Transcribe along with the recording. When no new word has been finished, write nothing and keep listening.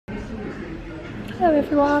Hello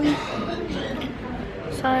everyone.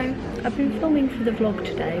 So I've been filming for the vlog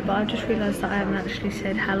today, but I've just realised that I haven't actually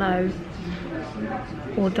said hello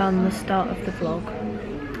or done the start of the vlog.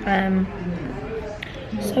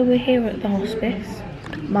 So we're here at the hospice.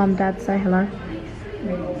 Mum, Dad, say hello.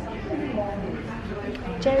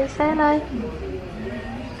 Jerry, say hello.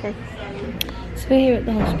 Okay. So we're here at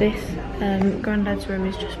the hospice. Granddad's room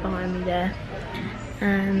is just behind me there,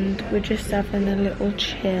 and we're just having a little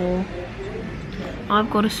chill. I've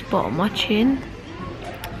got a spot on my chin.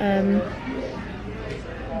 Yeah,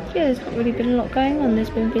 there's not really been a lot going on. There's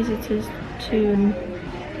been visitors to and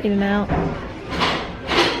in and out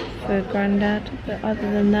for Grandad, but other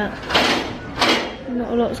than that,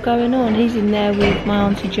 not a lot's going on. He's in there with my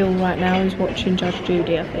Auntie Jill right now. He's watching Judge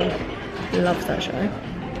Judy, I think. He loves that show.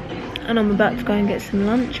 And I'm about to go and get some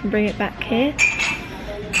lunch and bring it back here.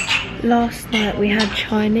 Last night we had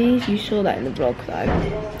Chinese. You saw that in the vlog though.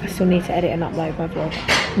 I still need to edit and upload my vlog,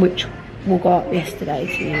 which will go up yesterday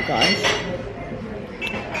to you guys.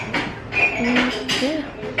 Yeah,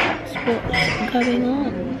 that's what's going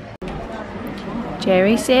on.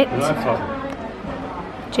 Jerry, sit.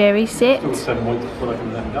 Jerry, sit. Still 7 weeks before they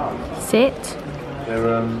can let go. Sit. Their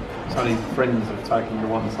only friends have taken the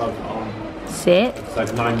one so far. Sit.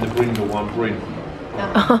 They've named the brindle one Bryn.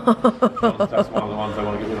 That's one of the ones they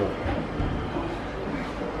want to get rid of.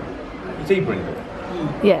 Is he brindle?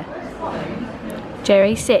 Yeah.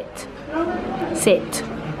 Jerry, sit. Sit. Do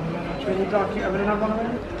you really like you having another one of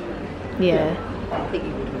them? Yeah.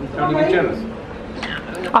 Don't you get jealous?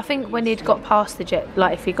 I think when he'd got past the jet,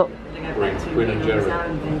 like if he got... Bryn and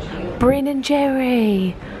Jerry. Bryn and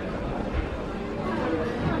Jerry.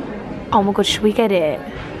 Oh my god, should we get it?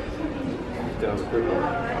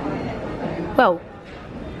 Well,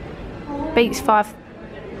 beats 5.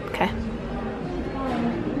 Okay.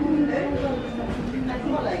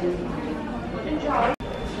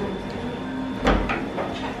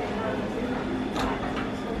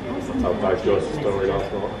 I told Dave Joyce's story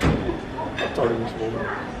last night. I told him this morning.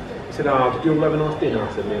 He said, did you all have a nice dinner? I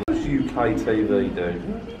said, yeah. What does UK TV do?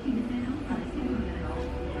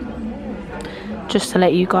 Just to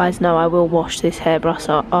let you guys know, I will wash this hairbrush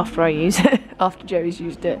after I use it, after Jerry's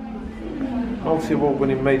used it.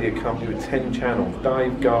 Multi-award-winning media company with 10 channels.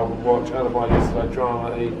 Dave Gold, Watch, Alibi Yesterday,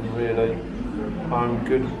 Drama, Eating, Really, Home,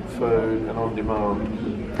 Good Food, and On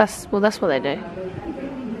Demand. That's what they do.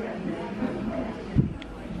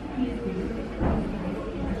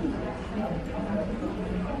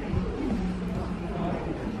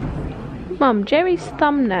 Mum, Jerry's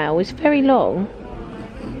thumbnail is very long.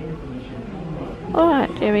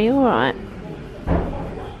 Alright, Jerry, alright.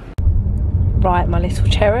 Right, my little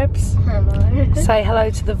cherubs. Hello. Say hello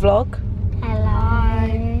to the vlog.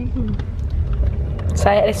 Hello.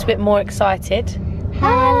 Say it a little bit more excited.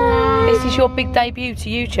 Hello. This is your big debut to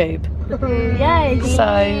YouTube. Yes.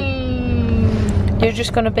 So, you're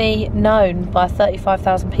just going to be known by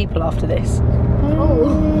 35,000 people after this.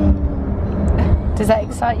 Oh. Does that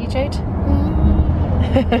excite you, Jude?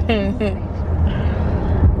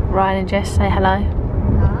 Ryan and Jess, say hello.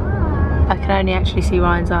 I can only actually see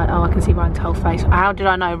Ryan's eye. Oh, I can see Ryan's whole face. How did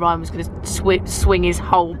I know Ryan was going to swing his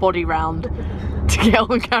whole body round to get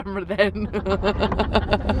on camera then?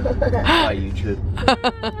 Hi, YouTube.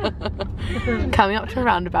 Coming up to a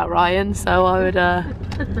roundabout, Ryan, so I would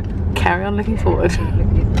carry on looking forward.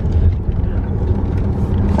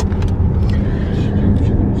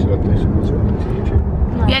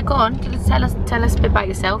 Yeah, go on. Tell us a bit about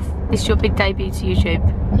yourself. This is your big debut to YouTube.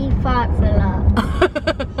 He farts a lot.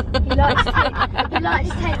 he likes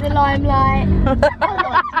to take the limelight.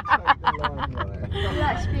 He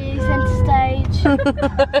likes to be centre stage.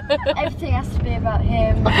 Everything has to be about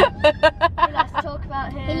him. He likes to talk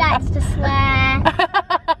about him. He likes to swear.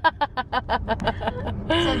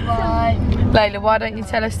 So why? Layla, why don't you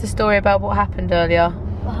tell us the story about what happened earlier?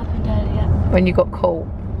 What happened earlier? When you got caught.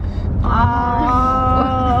 Oh.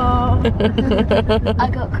 I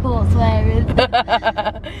got caught swearing.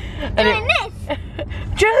 Doing this!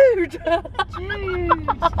 Jude! Jude! She's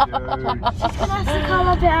gonna have to call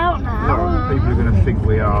a bit out now. People are going to think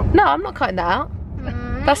we are. No, I'm not cutting that out.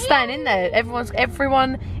 That's staying in there.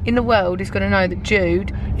 Everyone in the world is going to know that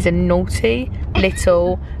Jude is a naughty,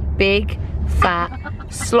 little, big, fat,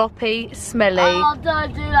 sloppy, smelly Oh,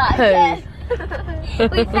 don't do that poo. again.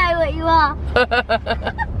 We say what you are.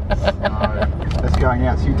 That's going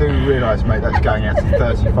out. So you do realise, mate, that's going out to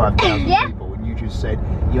 35,000 people, and you just said,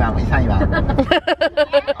 you ain't what you say, mate.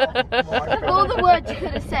 All the words you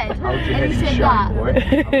could have said. Hold your And head you in said shame, that. boy.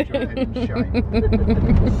 Hold your head in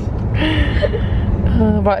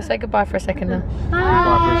shame. Right, say goodbye for a second now.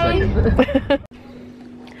 Bye for a second.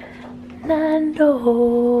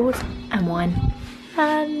 Nando's and one.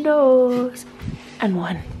 Nando's and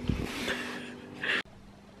one.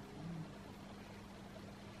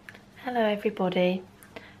 Hello everybody.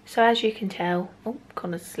 So as you can tell, oh,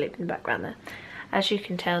 Connor's asleep in the background there. As you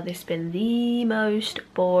can tell, this has been the most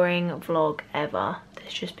boring vlog ever.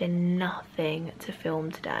 There's just been nothing to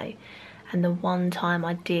film today. And the one time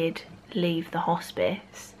I did leave the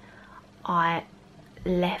hospice, I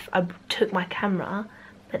took my camera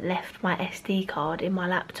but left my SD card in my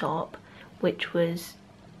laptop, which was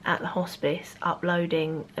at the hospice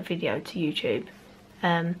uploading a video to YouTube.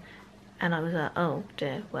 And I was like, oh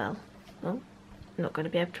dear, well, I'm not going to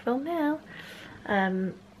be able to film now.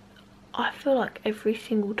 I feel like every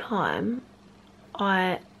single time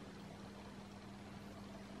I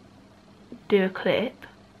do a clip,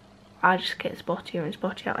 I just get spottier and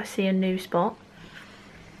spottier. I see a new spot.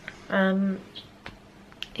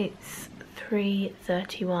 It's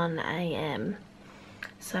 3:31 AM,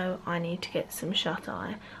 so I need to get some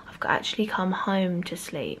shut-eye. I've actually come home to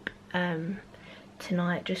sleep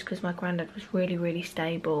tonight just because my granddad was really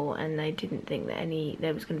stable and they didn't think that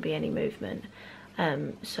there was going to be any movement.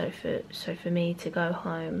 So for me to go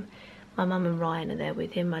home, my mum and Ryan are there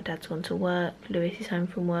with him. My dad's gone to work, Lewis is home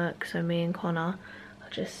from work, so me and Connor are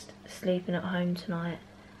just sleeping at home tonight,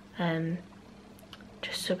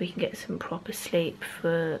 just so we can get some proper sleep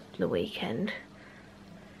for the weekend.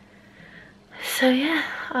 So yeah,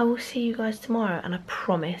 I will see you guys tomorrow, and I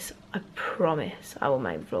promise I will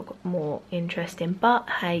make the vlog more interesting. But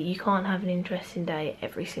hey, you can't have an interesting day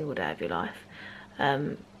every single day of your life.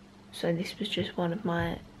 So this was just one of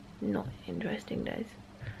my not interesting days.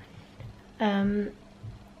 I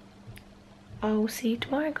will see you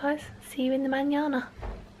tomorrow, guys. See you in the mañana.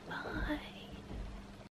 Bye.